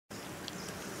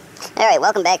Alright,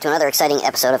 welcome back to another exciting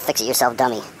episode of Fix It Yourself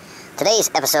Dummy. Today's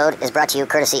episode is brought to you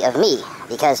courtesy of me,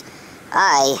 because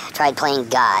I tried playing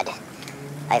God.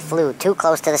 I flew too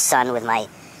close to the sun with my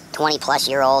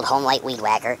 20-plus-year-old Homelite weed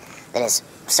whacker that has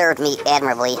served me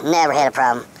admirably, never had a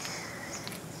problem.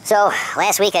 So,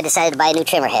 last week I decided to buy a new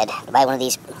trimmer head, to buy one of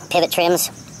these pivot trims.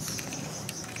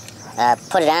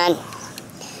 Put it on,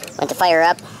 went to fire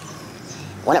up,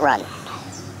 wouldn't run.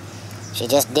 She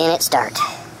just didn't start.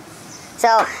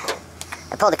 So,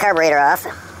 I pulled the carburetor off.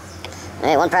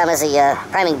 Right, one problem is the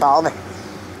priming bulb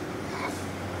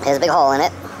has a big hole in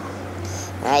it.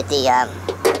 Alright,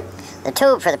 the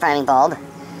tube for the priming bulb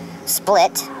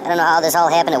split. I don't know how this all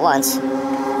happened at once.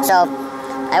 So,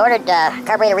 I ordered a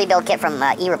carburetor rebuild kit from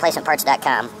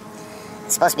eReplacementParts.com.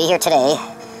 It's supposed to be here today.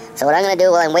 So what I'm going to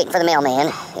do while I'm waiting for the mailman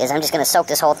is I'm just going to soak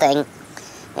this whole thing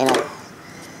in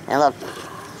a little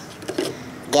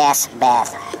gas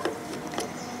bath.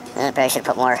 And I probably should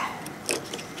put more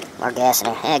gas in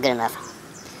there. Yeah, good enough.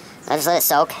 I'll just let it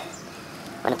soak.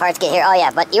 When the parts get here, oh yeah,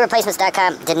 but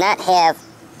eReplacements.com did not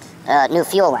have new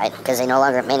fuel line because they no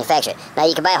longer manufacture it. Now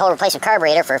you can buy a whole replacement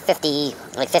carburetor for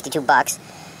like 52 bucks.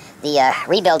 The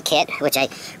rebuild kit, which I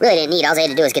really didn't need, all I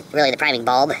had to do was get really the priming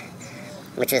bulb,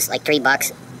 which was like 3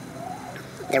 bucks.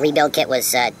 The rebuild kit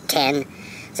was 10,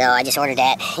 so I just ordered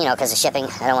that, you know, because of shipping.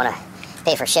 I don't want to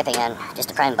pay for shipping on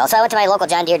just a priming bulb. So I went to my local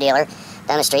John Deere dealer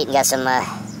down the street and got some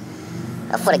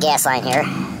a foot of gas line here.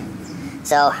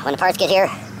 So when the parts get here,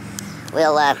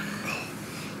 we'll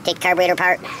take the carburetor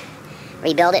apart,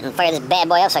 rebuild it, and fire this bad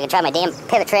boy up so I can try my damn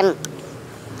pivot trim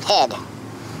head.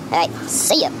 Alright,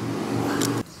 see ya.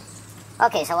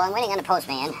 Okay, so while I'm waiting on the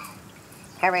postman,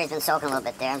 carburetor's been soaking a little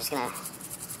bit there. I'm just gonna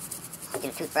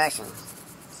get a toothbrush, and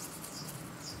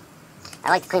I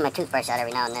like to clean my toothbrush out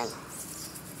every now and then.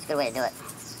 It's a good way to do it.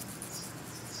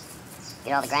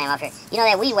 Get all the grime off here. You know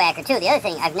that weed whacker too. The other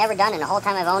thing I've never done in the whole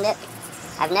time I've owned it,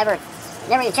 I've never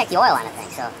even checked the oil on the thing.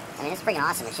 So I mean, it's a freaking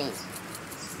awesome machine.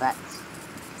 But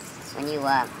when you,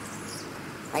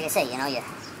 like I say, you know, you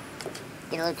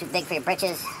get a little too big for your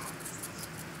britches,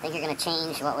 think you're gonna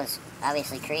change what was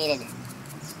obviously created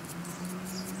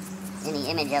in the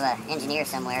image of an engineer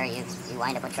somewhere, you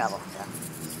wind up with trouble.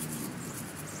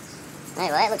 So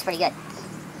anyway, that looks pretty good.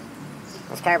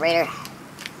 This carburetor,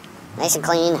 nice and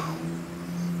clean.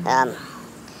 Now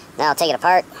I'll take it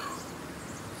apart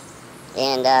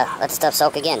and let the stuff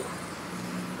soak again.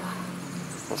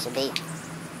 This should be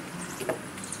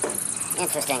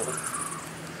interesting.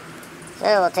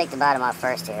 So we'll take the bottom off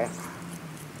first here.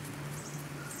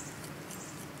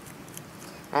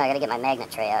 Oh, I gotta get my magnet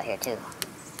tray out here too,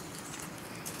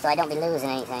 so I don't be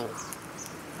losing anything.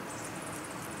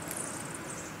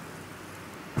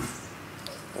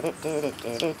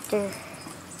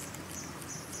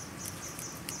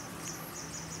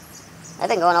 I've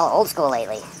been going all old school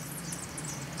lately.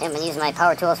 Haven't been using my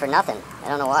power tools for nothing. I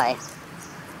don't know why.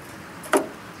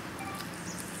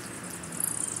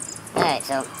 Alright,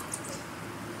 so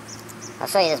I'll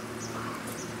show you this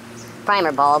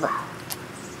primer bulb.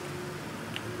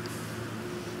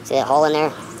 See that hole in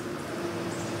there?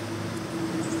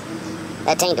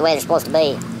 That ain't the way they're supposed to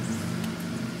be.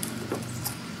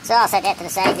 So I'll set that to the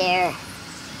side there.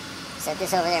 Set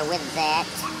this over there with that.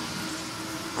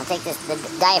 I'll take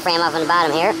the diaphragm off on the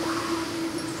bottom here.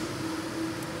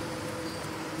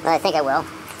 Well, I think I will.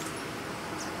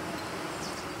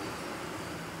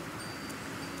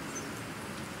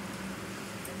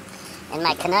 And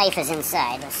my knife is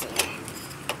inside. Let's see here.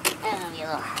 I'll get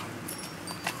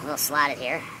a little slotted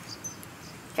here.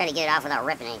 Try to get it off without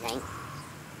ripping anything.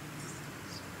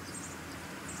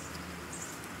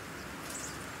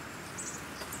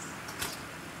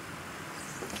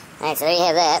 Alright, so there you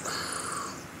have that.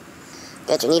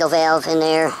 Got your needle valve in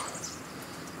there.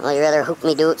 All your other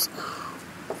hoop-me-doots.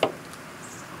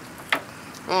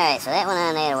 Alright, so that went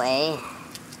on that way.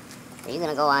 So you're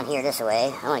going to go on here this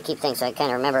way. I want to keep things so I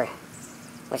kind of remember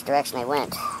which direction I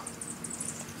went.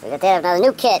 So we got that. Now the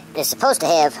new kit is supposed to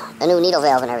have a new needle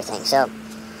valve and everything. So,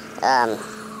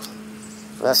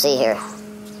 we'll see here.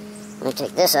 Let me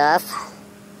take this off.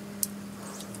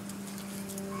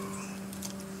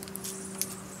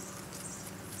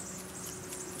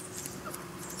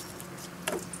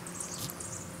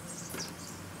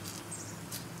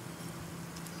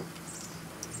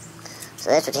 So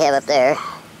that's what you have up there.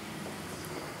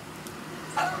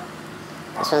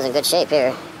 This one's in good shape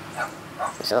here.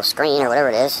 This little screen or whatever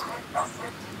it is.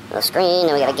 Little screen,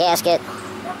 and we got a gasket.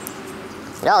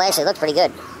 It all actually looks pretty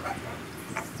good.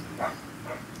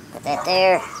 Put that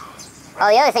there. Oh,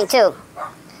 the other thing too,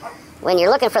 when you're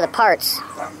looking for the parts,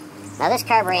 now this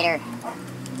carburetor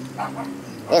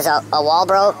is a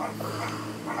Walbro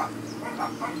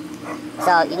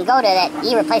So you can go to that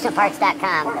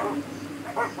ereplacementparts.com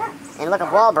and look up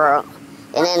Walbro,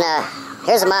 and then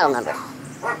here's the model number,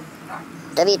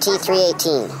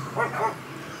 WT318.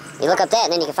 You look up that,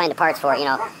 and then you can find the parts for it. You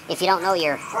know, if you don't know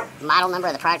your model number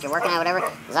of the product you're working on, whatever,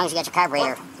 as long as you got your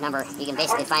carburetor number, you can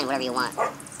basically find whatever you want.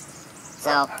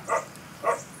 So,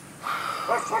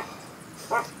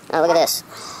 oh, look at this.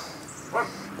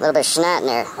 A little bit of snot in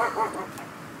there.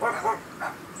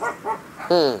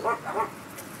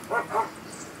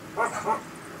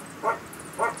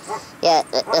 Yeah,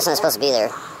 that's not supposed to be there.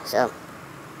 So,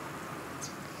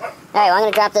 alright, well, I'm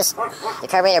going to drop the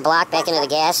carburetor block back into the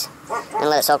gas and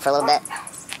let it soak for a little bit.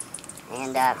 And,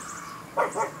 and add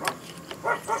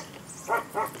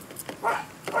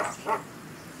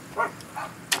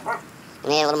a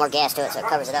little more gas to it so it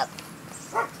covers it up.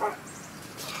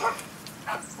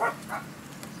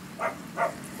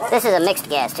 This is a mixed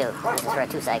gas too. This is for a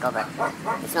 2-cycle, but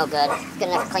it's no good. It's good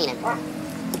enough for cleaning.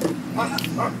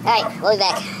 Alright, we'll be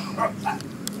back.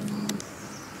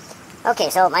 Okay,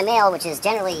 so my mail, which is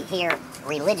generally here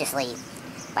religiously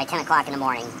by 10 o'clock in the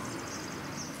morning,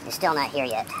 is still not here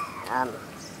yet.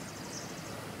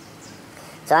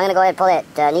 So I'm going to go ahead and pull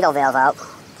that needle valve out.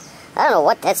 I don't know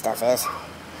what that stuff is.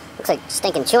 Looks like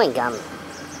stinking chewing gum.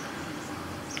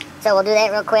 So we'll do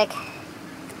that real quick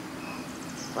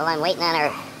while I'm waiting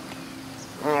on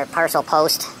our parcel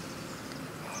post.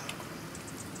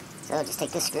 So just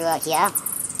take this screw out here.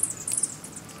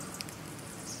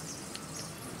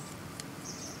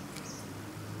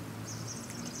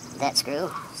 That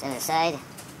screw, set it aside.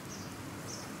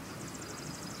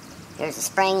 Here's the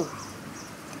spring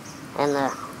and the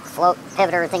float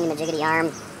pivoter thingy-majiggy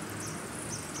arm,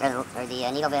 or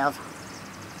the needle valve.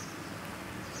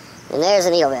 And there's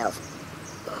the needle valve.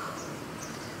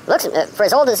 Looks, for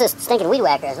as old as this stinking weed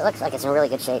whacker is, it looks like it's in really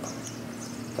good shape.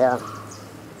 So, alright,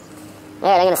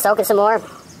 I'm going to soak it some more. And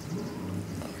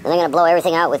I'm going to blow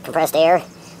everything out with compressed air.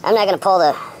 I'm not going to pull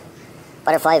the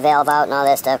butterfly valve out and all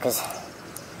that stuff, because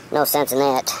no sense in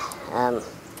that. I'll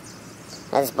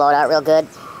just blow it out real good.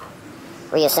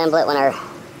 Reassemble it when our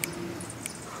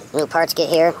new parts get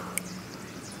here.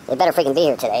 They better freaking be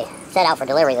here today. Set out for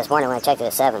delivery this morning when I checked it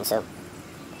at 7, so.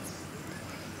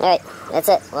 Alright, that's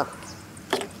it. Well,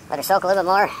 let her soak a little bit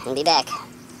more and be back.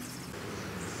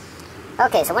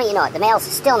 Okay, so when you know it, the mail's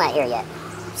still not here yet.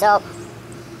 So,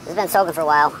 it's been soaking for a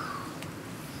while.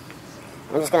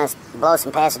 I'm just going to blow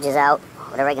some passages out,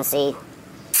 whatever I can see.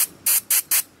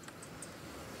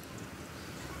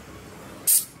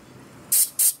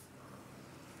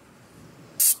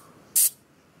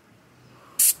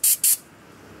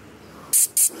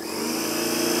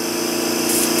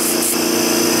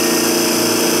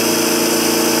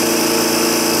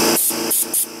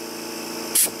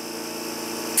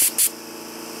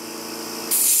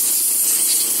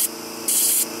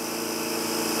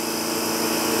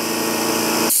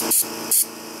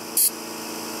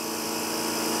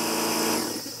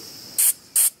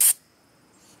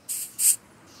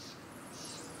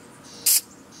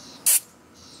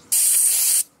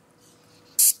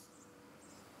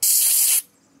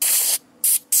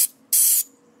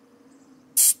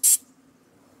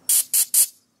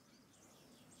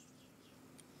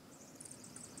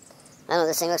 I don't know,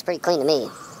 this thing looks pretty clean to me.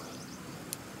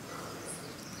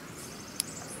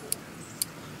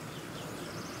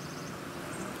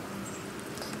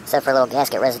 Except for a little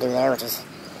gasket residue there, which is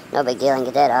no big deal. I can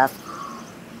get that off.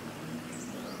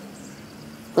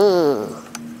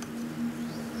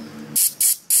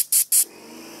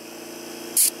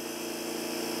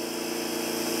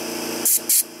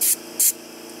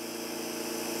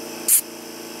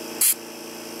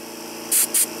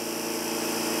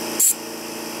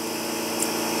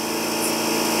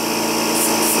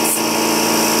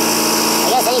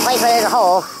 Any place where there's a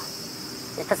hole,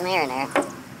 just put some air in there.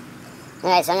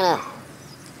 Alright, so I'm gonna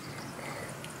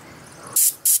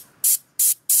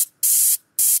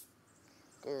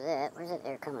do that. Where's that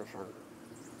air coming from?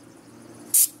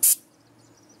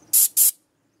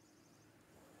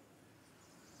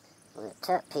 The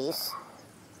top piece.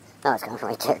 Oh, it's coming from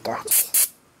right there, duh.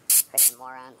 Freaking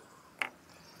moron.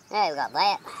 Alright, we got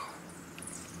that.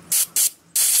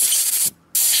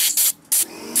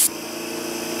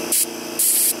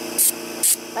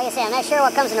 Like I say, I'm not sure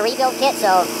what comes in the rebuild kit, so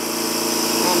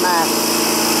I'm not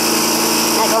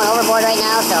going overboard right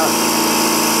now, so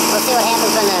we'll see what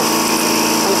happens when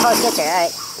the post gets here.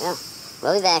 Alright, well,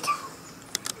 we'll be back.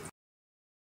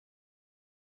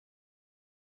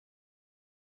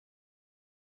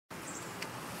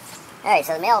 Alright,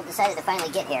 so the mail decided to finally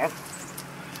get here.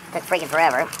 Took freaking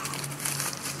forever.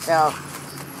 So,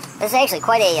 this is actually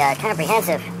quite a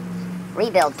comprehensive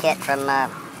rebuild kit from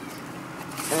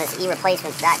this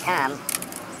ereplacements.com.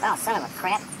 Oh, son of a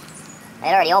crap. I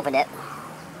had already opened it.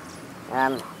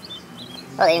 Well,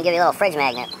 they even give you a little fridge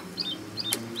magnet.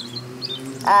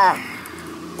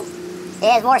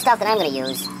 It has more stuff than I'm going to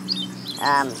use.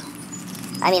 I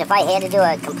mean, if I had to do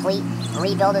a complete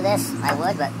rebuild of this, I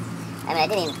would, but, I mean, I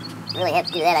didn't even really have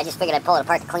to do that. I just figured I'd pull it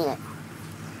apart to clean it.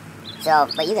 So,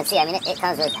 but you can see, I mean, it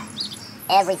comes with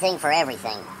everything for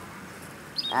everything.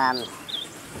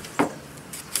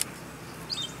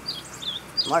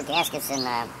 More gaskets than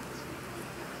I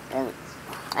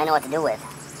know what to do with.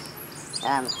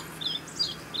 Got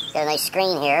a nice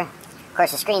screen here. Of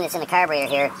course, the screen that's in the carburetor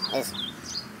here is,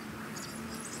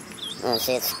 let's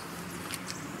see,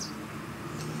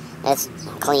 that's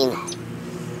clean.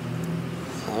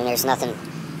 I mean, there's nothing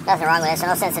wrong with this.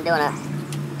 No sense in doing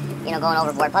going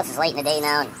overboard. Plus, it's late in the day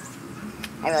now, and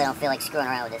I really don't feel like screwing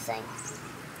around with this thing.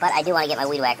 But I do want to get my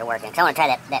weed whacker working, because I want to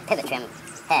try that pivot trim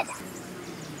head.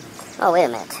 Oh, wait a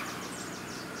minute.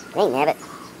 Dang, nabbit.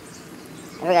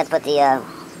 I forgot to put the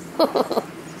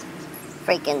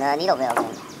freaking needle valve in.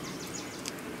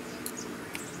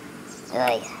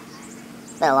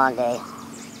 It's been a long day.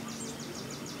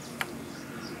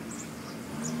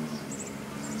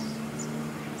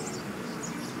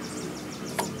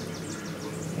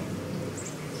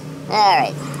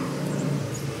 Alright.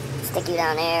 Stick you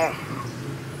down there.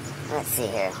 Let's see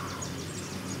here.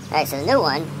 Alright, so the new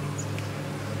one.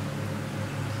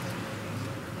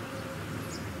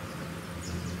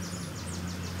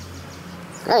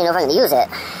 I don't even know if I can use it.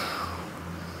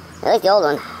 I like the old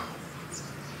one.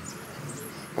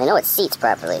 I know it seats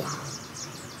properly.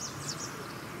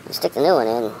 I'll stick the new one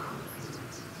in.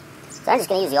 So I'm just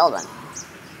going to use the old one.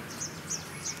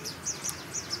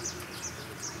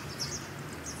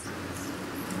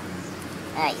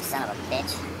 Ah, you son of a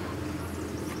bitch.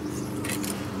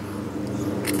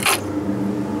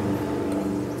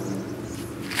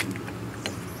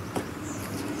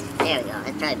 There we go.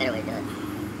 That's probably a better way to do it.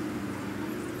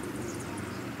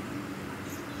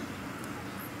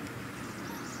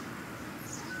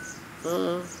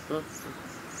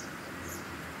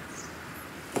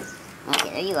 Okay,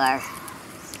 there you are.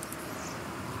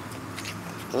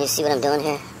 Can you see what I'm doing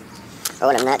here? Or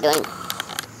what I'm not doing?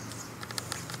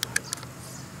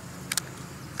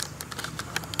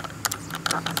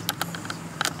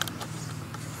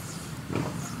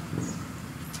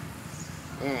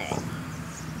 Alright.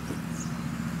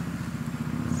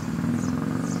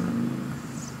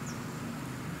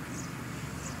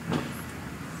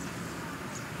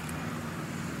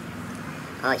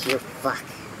 Oh, you fuck.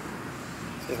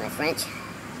 Excuse my French.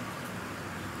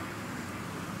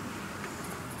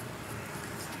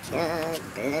 God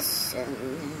bless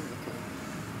America.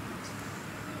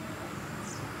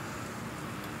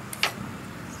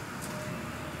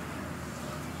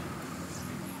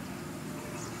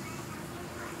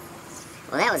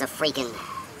 Well, that was a freaking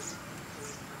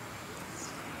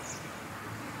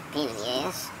pain in the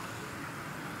ass.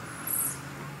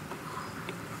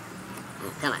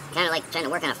 Oh, come on, kind of like trying to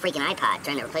work on a freaking iPod,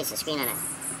 trying to replace the screen on an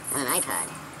iPod.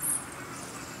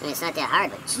 I mean, it's not that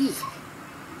hard, but jeez.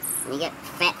 When you get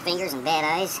fat fingers and bad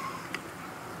eyes.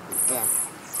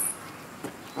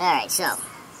 Alright, so.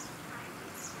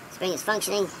 Spring is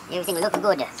functioning. Everything will look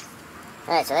good.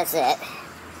 Alright, so that's it.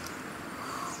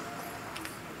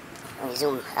 Let me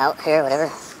zoom out here,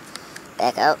 whatever.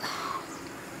 Back out.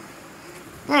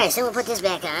 Alright, so we'll put this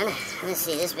back on. Let's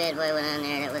see, this bad boy went on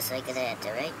there. That looks like that,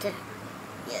 right?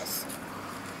 Yes.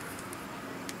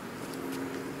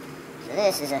 So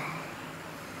this is a...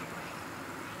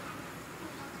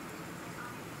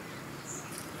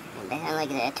 down like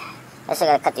that. I still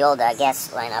gotta cut the old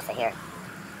gas line off of here.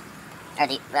 Or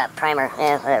the primer.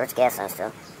 Yeah, whatever, it's gas on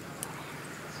still.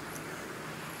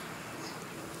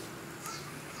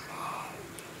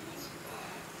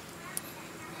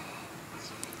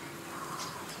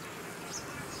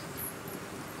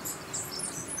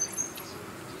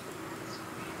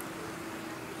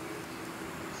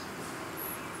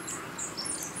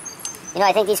 You know,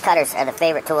 I think these cutters are the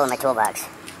favorite tool in my toolbox.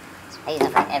 I use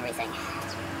them for everything.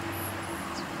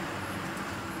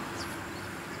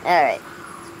 Alright.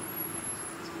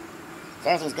 So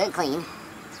everything's good and clean.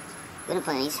 Good and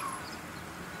plenty. Stick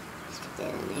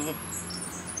that on there.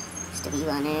 Stick you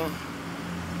on there.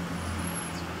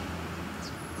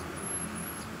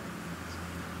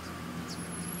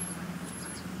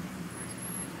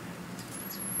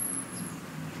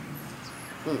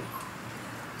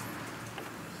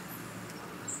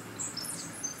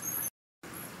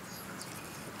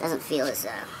 Doesn't feel as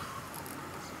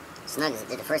snug as it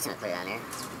did the first time I put it on there.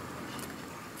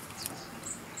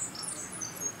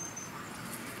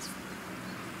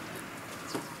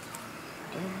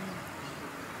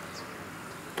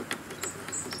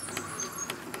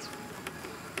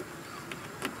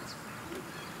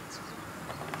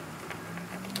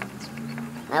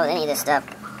 Not with any of this stuff.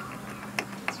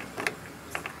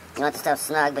 You want the stuff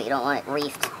snug, but you don't want it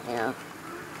reefed, you know.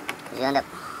 'Cause you end up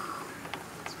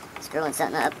screwing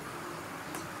something up.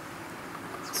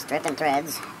 Stripping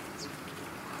threads.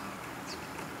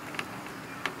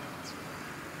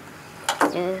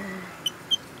 Oh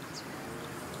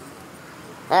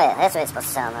yeah, that's what it's supposed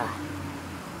to sound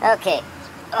though. Okay.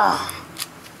 Oh,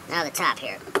 now the top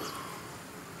here.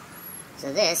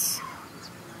 So this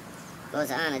goes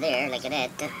onto there like that.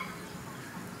 So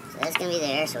that's gonna be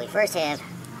there. So we first have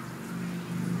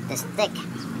this thick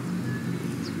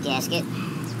gasket,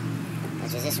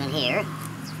 which is this one here.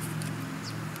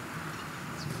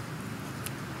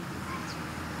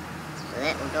 So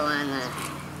that will go on the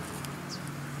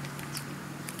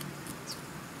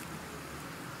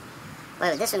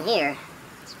But this one here,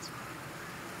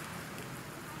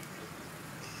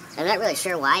 I'm not really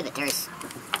sure why, but there's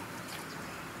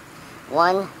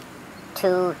 1,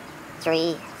 2,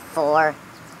 3, 4,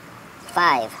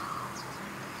 5.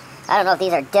 I don't know if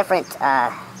these are different,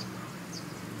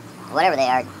 whatever they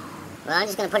are. Well, I'm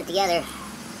just going to put it together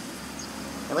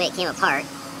the way it came apart.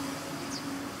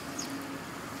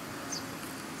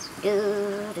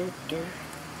 So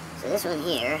this one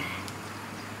here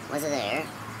was there.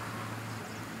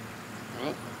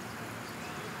 Right?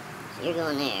 So you're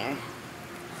going there.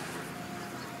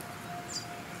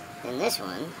 And this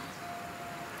one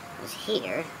was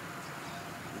here.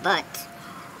 But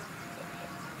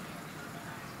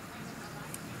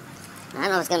I don't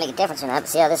know if it's going to make a difference or not. But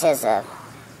see how this has there's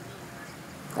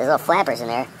little flappers in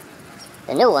there.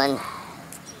 The new one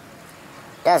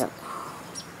doesn't.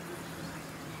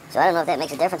 So I don't know if that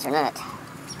makes a difference or not.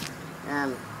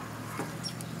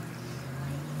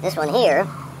 This one here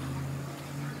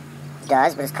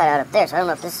does, but it's cut out up there. So I don't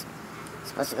know if this is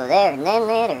supposed to go there and then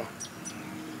that, or...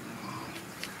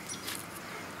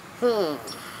 Oh,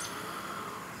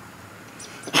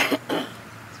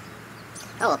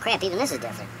 well, crap, even this is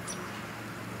different.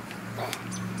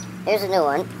 Here's the new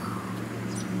one.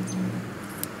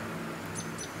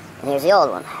 And here's the old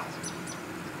one.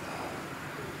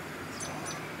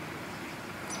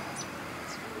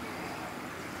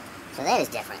 So that is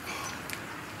different.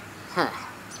 Huh.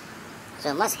 So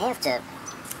it must have to...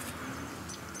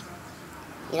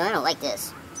 You know, I don't like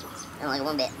this. I don't like it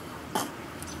one bit.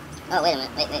 Oh, wait a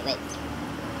minute. Wait.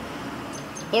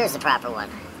 Here's the proper one.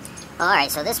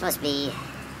 Alright, so this must be...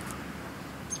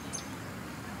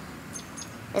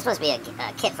 This must be a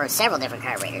kit for several different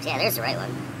carburetors. Yeah, there's the right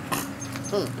one.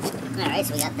 Alright,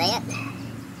 so we got that.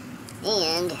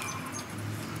 And...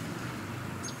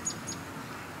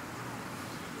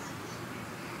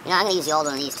 You know, I'm going to use the old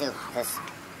one of these too, because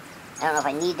I don't know if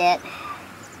I need that.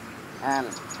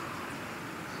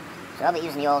 So I'll be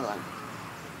using the old one.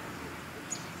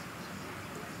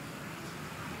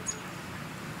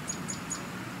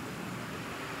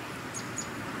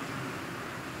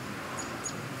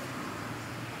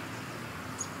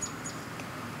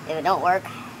 If it don't work,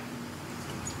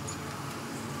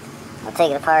 I'll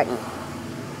take it apart and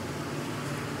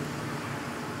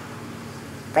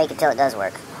break it till it does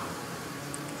work.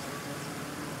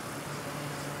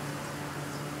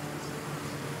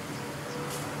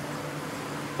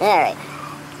 Alright.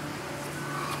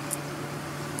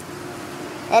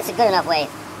 That's a good enough way.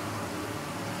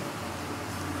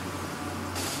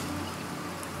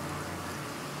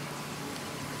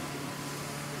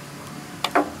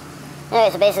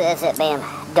 Alright, so basically that's it. Bam.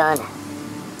 Done.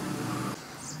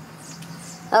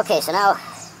 Okay, so now what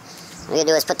I'm going to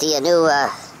do is put the new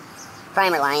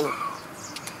primer line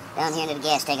down here into the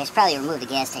gas tank. I should probably remove the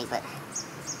gas tank, but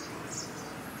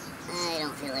I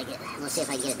don't feel like it. We'll see if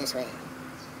I can get it this way.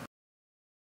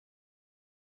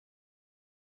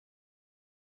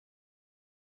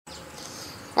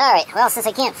 Alright, well, since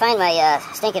I can't find my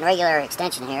stinking regular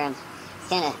extension here, I'm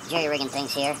kind of jerry-rigging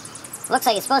things here. Looks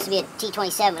like it's supposed to be a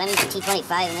T27, but I'm using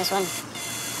T25 in this one.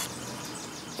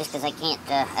 Just because I can't,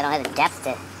 I don't have the depth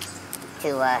to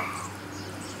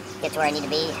get to where I need to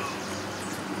be.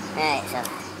 Alright, so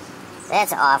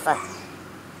that's off.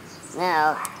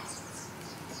 Now,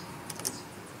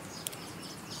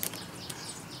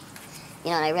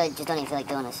 you know, I really just don't even feel like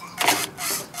doing this.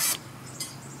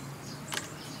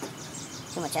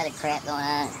 Too much other crap going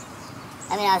on.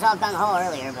 I mean, I was all gung-ho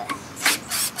earlier, but...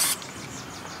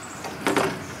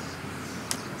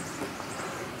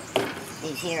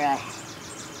 These here,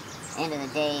 end of the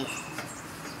day...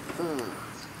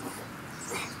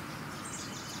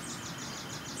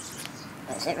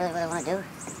 Is that really what I want to do?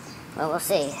 Well, we'll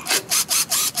see.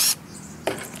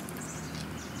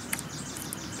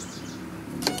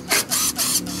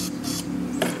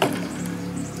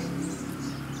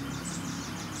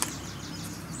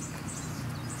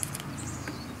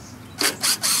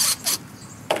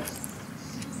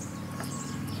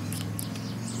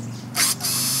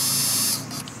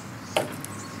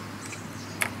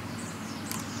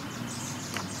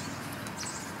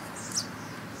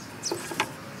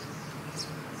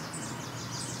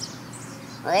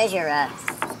 Well, there's your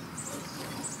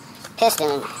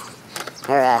piston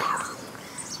or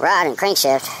rod and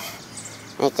crankshaft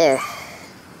right there.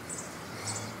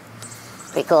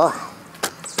 Pretty cool.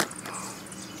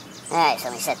 Alright, so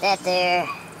let me set that there.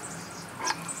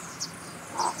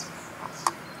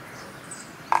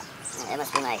 That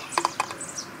must be my...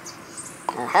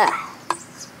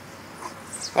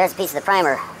 There's a piece of the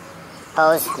primer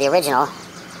hose, the original,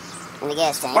 in the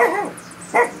gas tank.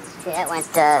 See, that went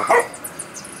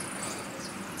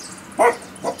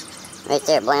right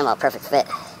there, blammo, perfect fit.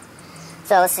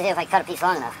 So let's see if I cut a piece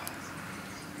long enough.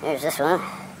 There's this one.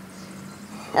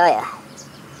 Oh yeah.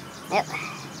 Yep.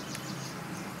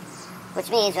 Which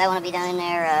means I want to be down in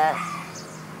there,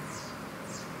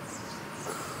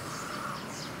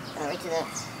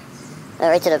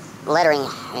 right to the lettering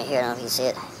right here. I don't know if you can see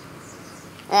it.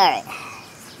 Alright.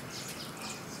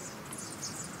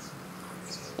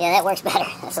 Yeah, that works better.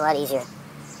 That's a lot easier.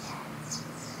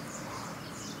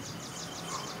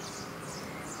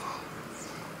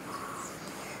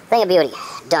 Thing of beauty.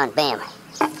 Done. Bam.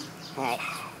 Alright.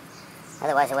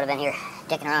 Otherwise I would have been here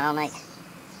dicking around all night.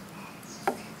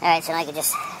 Alright, so now I could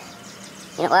just...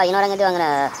 you know what I'm going to do? I'm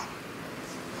going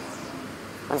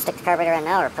to stick the carburetor on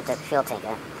now or put the fuel tank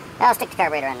on? I'll stick the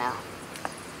carburetor on now.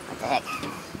 What the heck?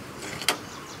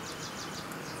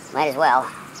 Might as well.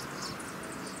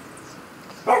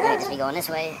 Might just be going this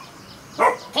way.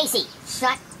 Casey,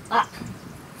 shut up!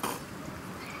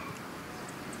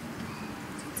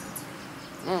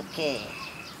 Okay.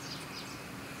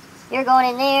 You're going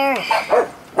in there.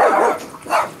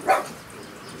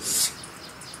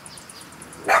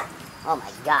 Oh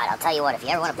my God, I'll tell you what, if you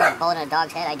ever want to put a bullet in a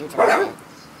dog's head, I do tonight.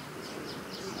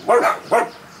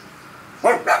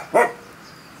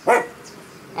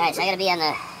 Alright, so I gotta be on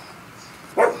the...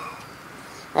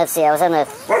 let's see, I was on the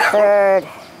third... I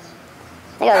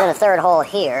think I was on the third hole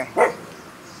here.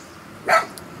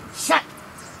 Shut!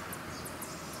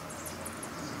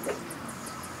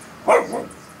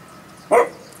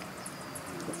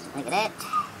 Look at that.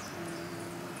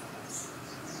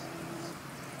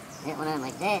 That one on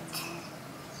like that.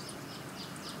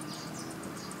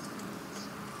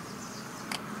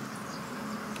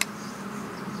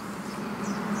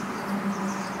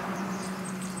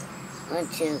 One,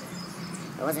 two.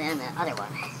 It wasn't on the other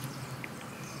one.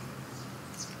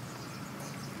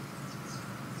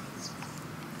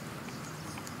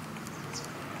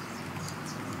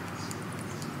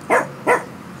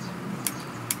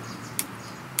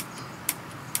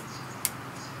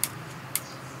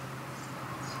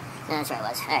 No, that's where I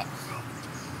was. Alright.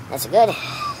 That's good.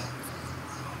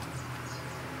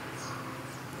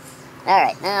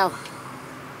 Alright, now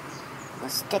we'll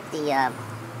stick the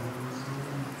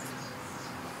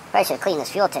probably should have cleaned this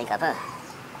fuel tank up, huh?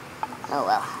 Oh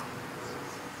well.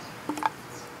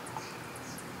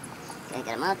 Okay, got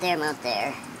them out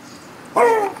there.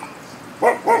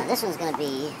 Now, this one's gonna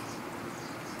be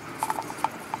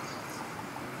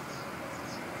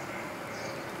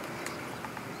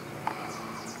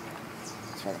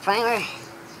for the primer.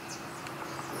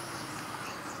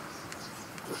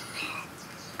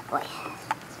 Boy.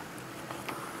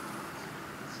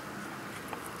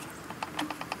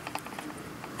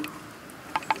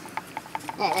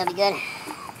 Alright, that'll be good.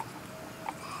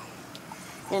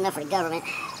 Good enough for the government.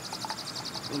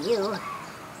 And you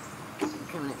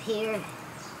coming up here.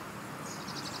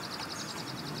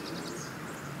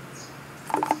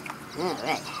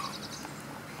 Alright.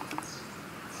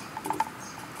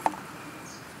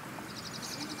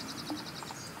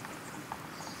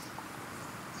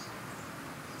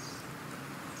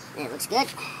 It looks good.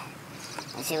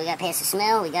 I see we got past the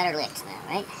smell, we got our licks now,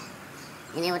 right?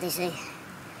 You know what they say?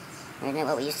 Or isn't that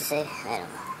what we used to say? I don't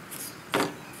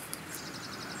know.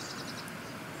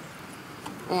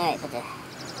 Alright, put the...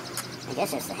 I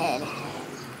guess that's the head.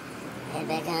 Head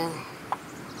back on.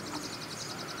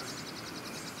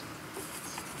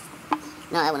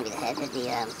 No, that wouldn't be the head, it'd be,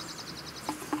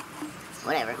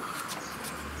 whatever.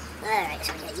 Alright,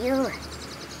 so we got you.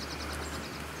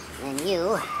 And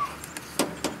you.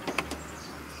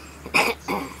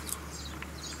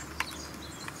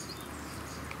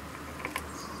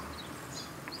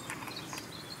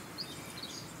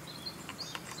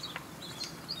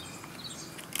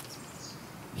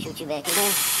 Shoot you back in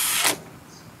there.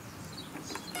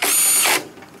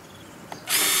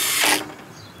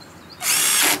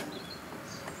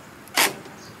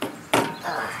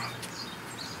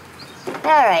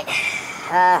 Alright.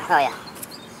 Oh yeah.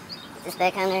 Put this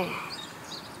back on there.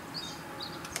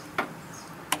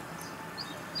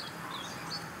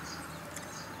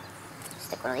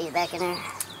 Stick one of these back in there.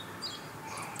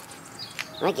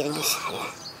 Am I getting this?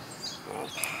 Yeah.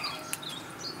 Alright.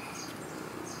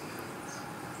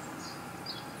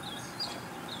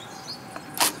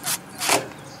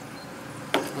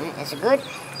 That's a good.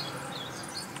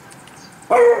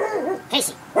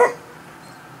 Casey. Oh,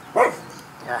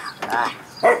 God.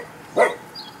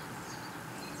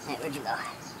 Hey, where'd you go?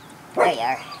 There you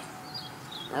are.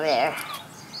 Over there.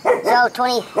 So,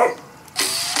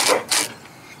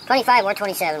 25 or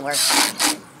 27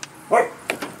 works.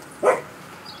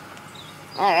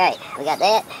 Alright, we got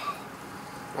that.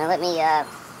 Now let me,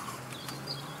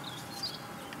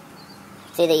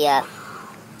 see the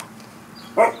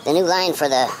new line for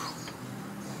the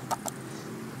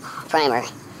primer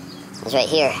is right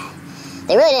here.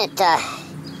 They really didn't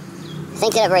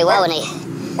think that up very well when they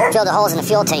drilled the holes in the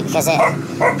fuel tank, because the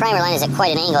primer line is at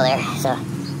quite an angle there. So,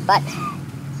 but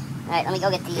alright, let me go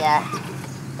get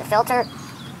the filter,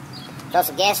 throw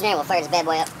some gas in there, and we'll fire this bad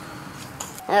boy up.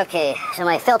 Okay, so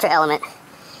my filter element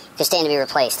just standing to be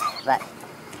replaced, but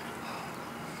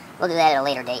we'll do that at a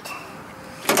later date.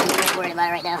 I'm not worried about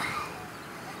it right now.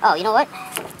 Oh, you know what?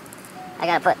 I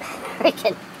gotta put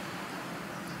freaking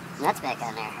nuts back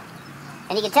on there.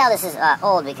 And you can tell this is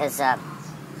old because when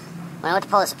I went to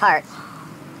pull this apart,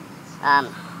 I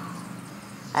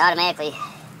automatically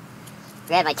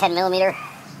grabbed my 10mm,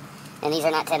 and these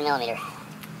are not 10mm.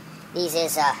 These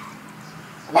is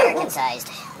American sized.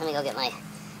 Let me go get my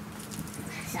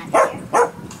socket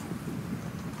here.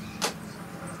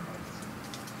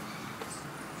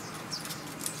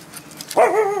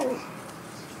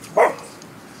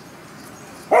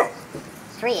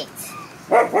 Three-eighths.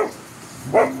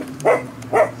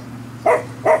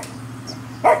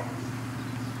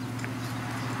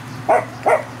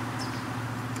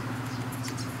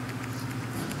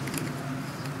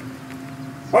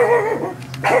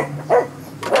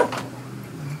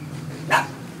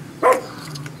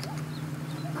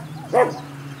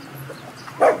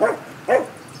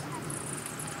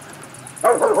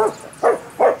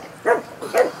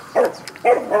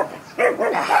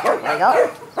 There we go.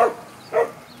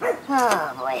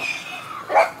 Oh boy.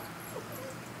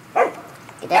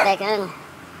 Get that back on.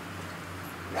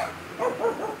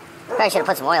 Probably should have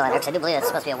put some oil in there, because I do believe it's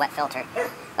supposed to be a wet filter.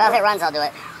 Well, if it runs, I'll do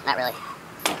it. Not really.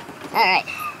 Alright.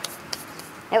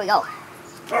 Here we go.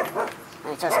 Let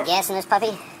me throw some gas in this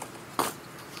puppy.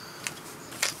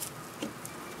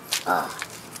 Oh.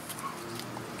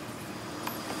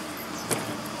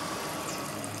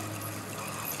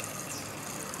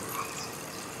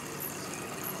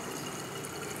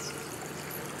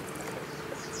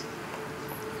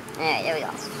 Alright, there we go.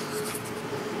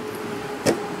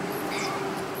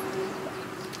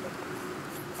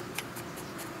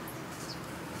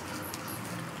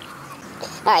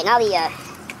 Alright, now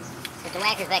with the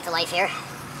whacker's back to life here,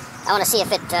 I want to see if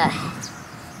this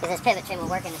pivot trim will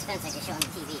work in this fence I can show on the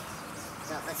TV.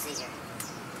 So, let's see here.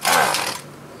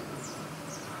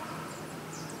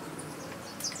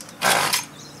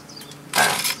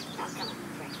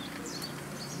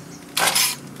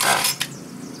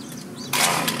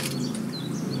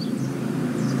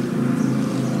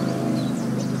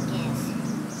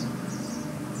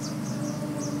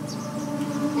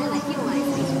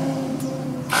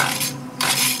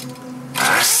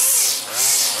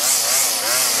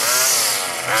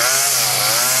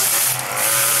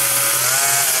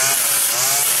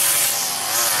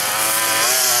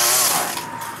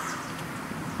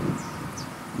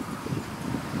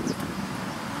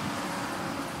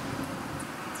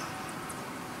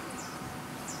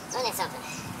 Isn't that something?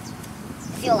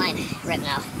 The fuel line ripped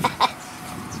now.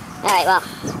 Alright, well,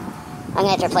 I'm going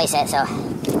to have to replace that, so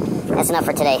that's enough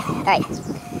for today. Alright,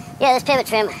 yeah, this pivot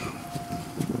trim,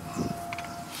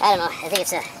 I don't know, I think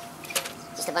it's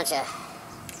just a bunch of,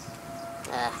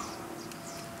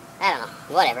 I don't know,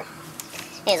 whatever.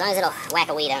 Hey, as long as it'll whack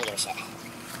a weed, I don't give a shit.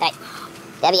 Alright,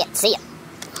 that'll be it. See ya.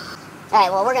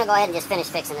 Alright, well, we're going to go ahead and just finish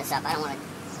fixing this up. I don't want to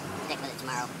stick with it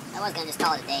tomorrow. I was going to just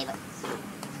call it a day, but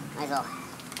might as well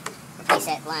replace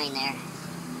that line there.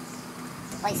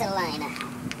 Replace that line.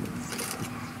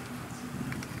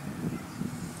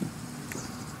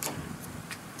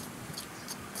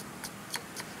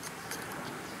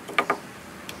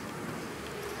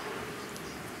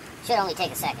 Should only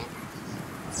take a second.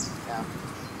 So,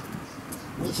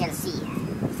 we shall see.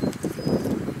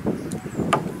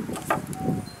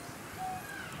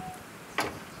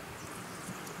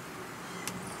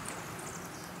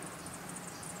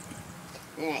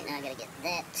 Alright, now I gotta get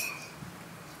that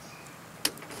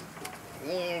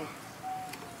there.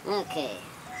 Okay.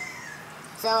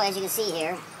 So, as you can see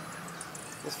here,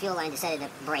 this fuel line decided to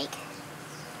break.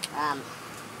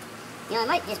 You know, I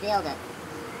might just be able to...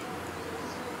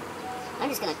 I'm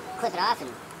just gonna clip it off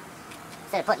and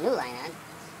instead of putting new line on,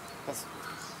 because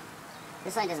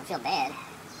this line doesn't feel bad.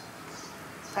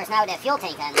 Of course, now with that fuel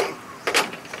tank on there,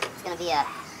 it's gonna be a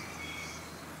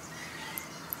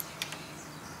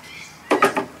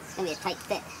gonna be a tight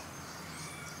fit.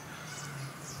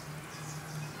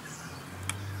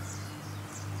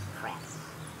 Crap.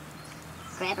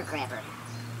 Crapper, crapper.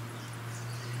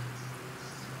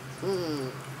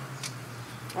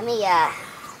 Let me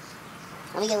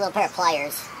get a little pair of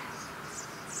pliers.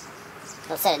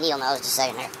 I'll set a needle nose just a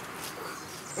second here.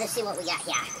 Let's see what we got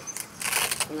here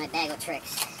in my bag of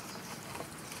tricks.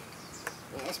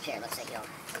 Yeah, this pair looks like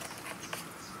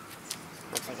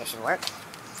it should work.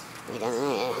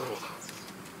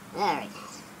 Alright.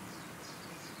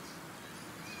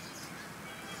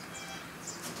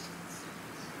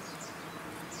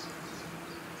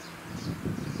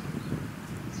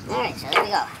 Alright, so there we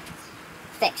go.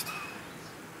 Fixed.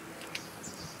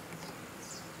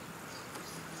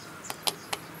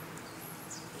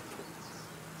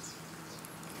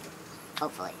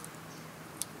 Hopefully.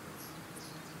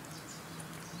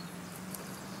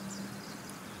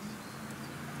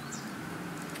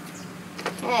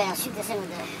 Alright, I'll shoot this in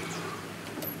with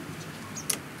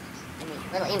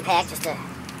a little impact just to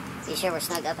be sure we're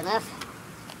snugged up enough.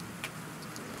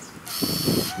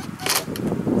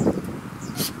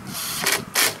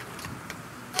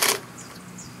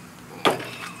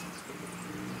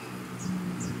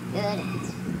 Good.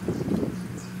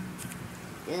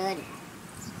 Good.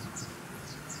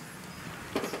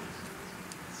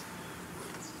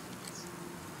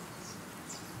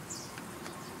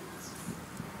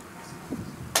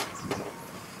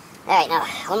 Alright, now,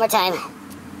 one more time.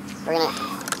 We're gonna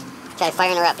try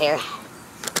firing her up here.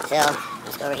 So,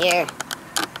 let's go over here.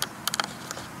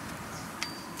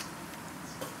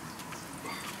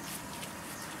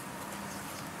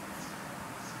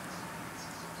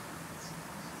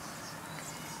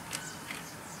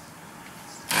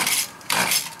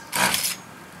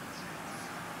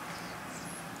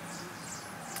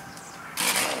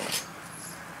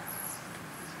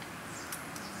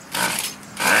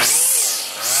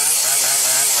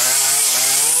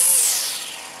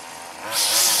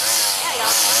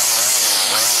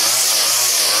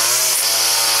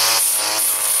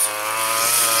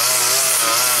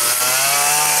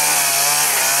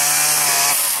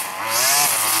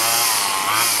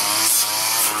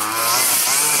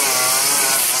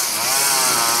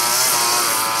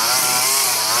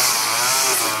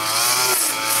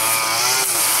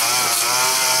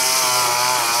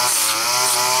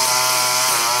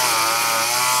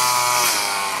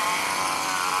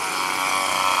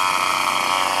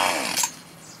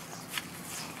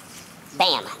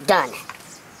 Bam, done.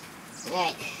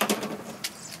 Alright.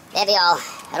 That'd be all.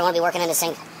 I don't want to be working on this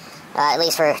thing at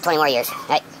least for 20 more years.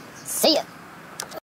 Alright, see ya.